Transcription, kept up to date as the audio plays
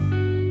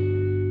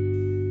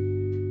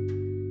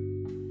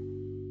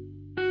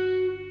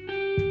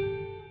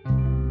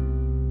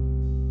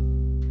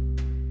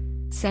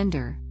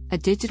Sender, a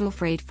digital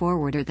freight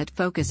forwarder that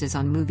focuses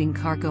on moving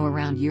cargo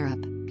around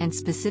Europe, and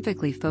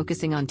specifically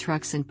focusing on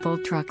trucks and full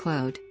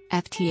truckload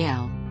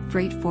 (FTL)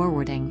 freight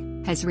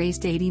forwarding, has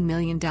raised $80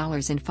 million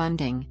in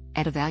funding,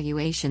 at a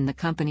valuation the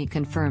company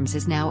confirms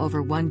is now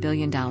over $1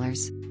 billion.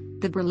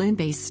 The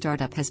Berlin-based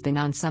startup has been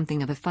on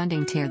something of a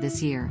funding tear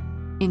this year.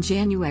 In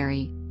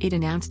January, it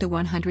announced a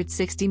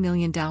 $160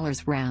 million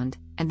round,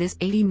 and this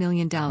 $80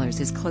 million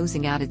is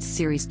closing out its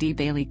Series D.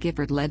 Baillie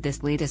Gifford led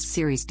this latest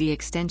Series D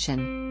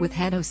extension, with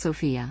Hedo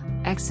Sophia,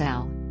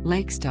 XL,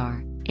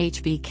 Lakestar,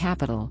 HV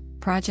Capital,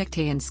 Project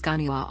A and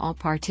Scania all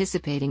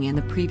participating in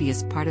the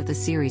previous part of the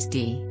Series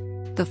D.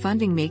 The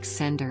funding makes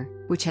Sender,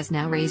 which has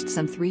now raised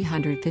some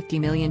 $350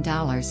 million,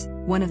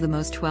 one of the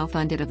most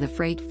well-funded of the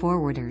freight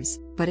forwarders,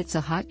 but it's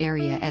a hot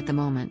area at the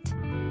moment.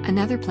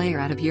 Another player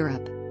out of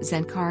Europe,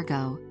 Zen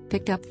Cargo,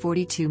 picked up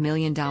 $42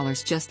 million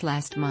just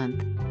last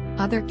month.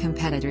 Other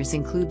competitors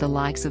include the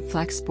likes of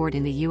Flexport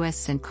in the US.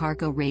 Zen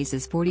Cargo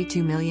raises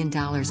 $42 million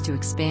to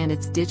expand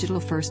its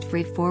digital-first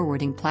freight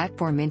forwarding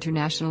platform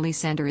internationally.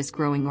 Sender is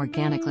growing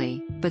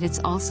organically, but it's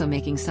also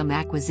making some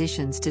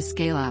acquisitions to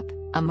scale up,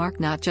 a mark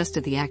not just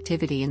of the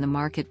activity in the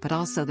market but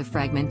also the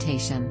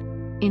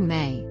fragmentation. In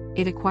May,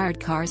 it acquired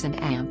Cars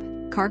and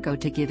AMP Cargo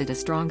to give it a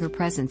stronger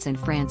presence in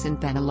France and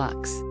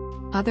Benelux.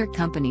 Other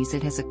companies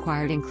it has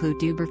acquired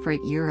include Uber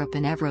Freight Europe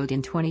and Evroad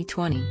in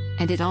 2020,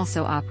 and it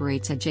also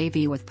operates a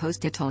JV with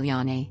Poste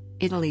Italiane,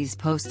 Italy's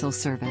postal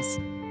service.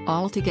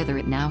 Altogether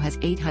it now has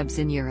 8 hubs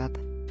in Europe.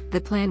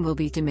 The plan will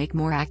be to make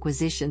more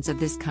acquisitions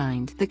of this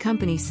kind, the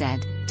company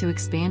said, to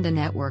expand a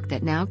network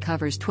that now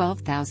covers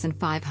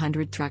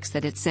 12,500 trucks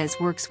that it says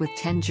works with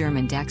 10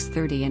 German DAX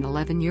 30 and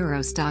 11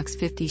 Eurostoxx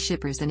 50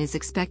 shippers and is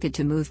expected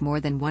to move more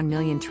than 1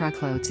 million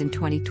truckloads in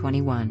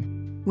 2021.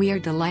 We are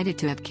delighted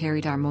to have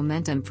carried our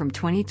momentum from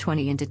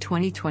 2020 into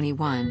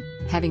 2021,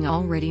 having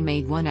already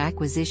made one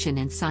acquisition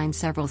and signed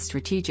several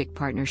strategic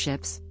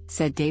partnerships,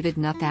 said David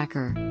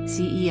Nuthacker,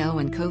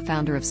 CEO and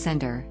co-founder of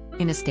Sender,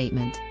 in a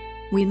statement.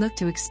 We look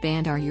to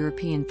expand our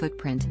European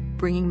footprint,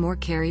 bringing more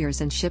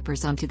carriers and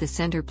shippers onto the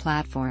Sender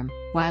platform,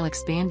 while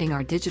expanding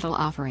our digital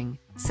offering,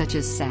 such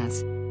as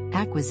SaaS.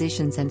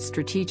 Acquisitions and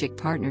strategic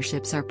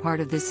partnerships are part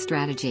of this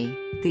strategy.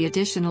 The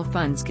additional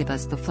funds give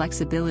us the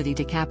flexibility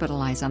to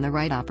capitalize on the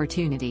right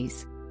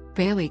opportunities.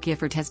 Baillie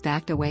Gifford has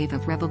backed a wave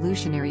of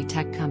revolutionary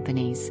tech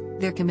companies.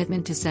 Their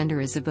commitment to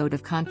Sender is a vote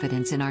of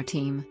confidence in our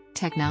team,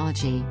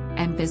 technology,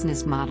 and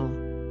business model.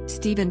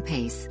 Stephen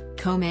Pace,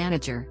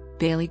 co-manager,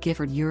 Baillie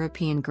Gifford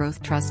European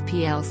Growth Trust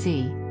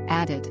plc,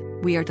 added,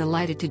 "We are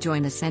delighted to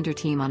join the Sender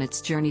team on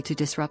its journey to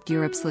disrupt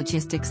Europe's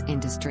logistics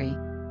industry.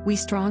 We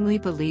strongly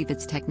believe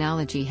its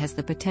technology has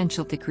the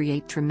potential to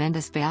create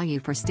tremendous value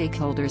for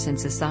stakeholders and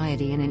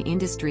society in an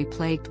industry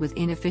plagued with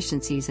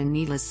inefficiencies and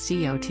needless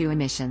CO2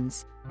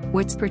 emissions.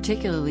 What's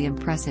particularly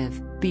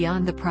impressive,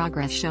 beyond the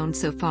progress shown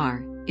so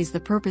far, is the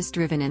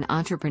purpose-driven and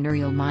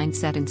entrepreneurial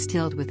mindset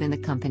instilled within the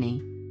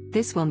company.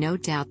 This will no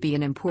doubt be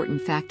an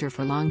important factor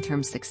for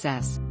long-term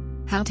success.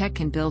 How tech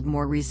can build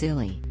more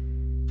resilient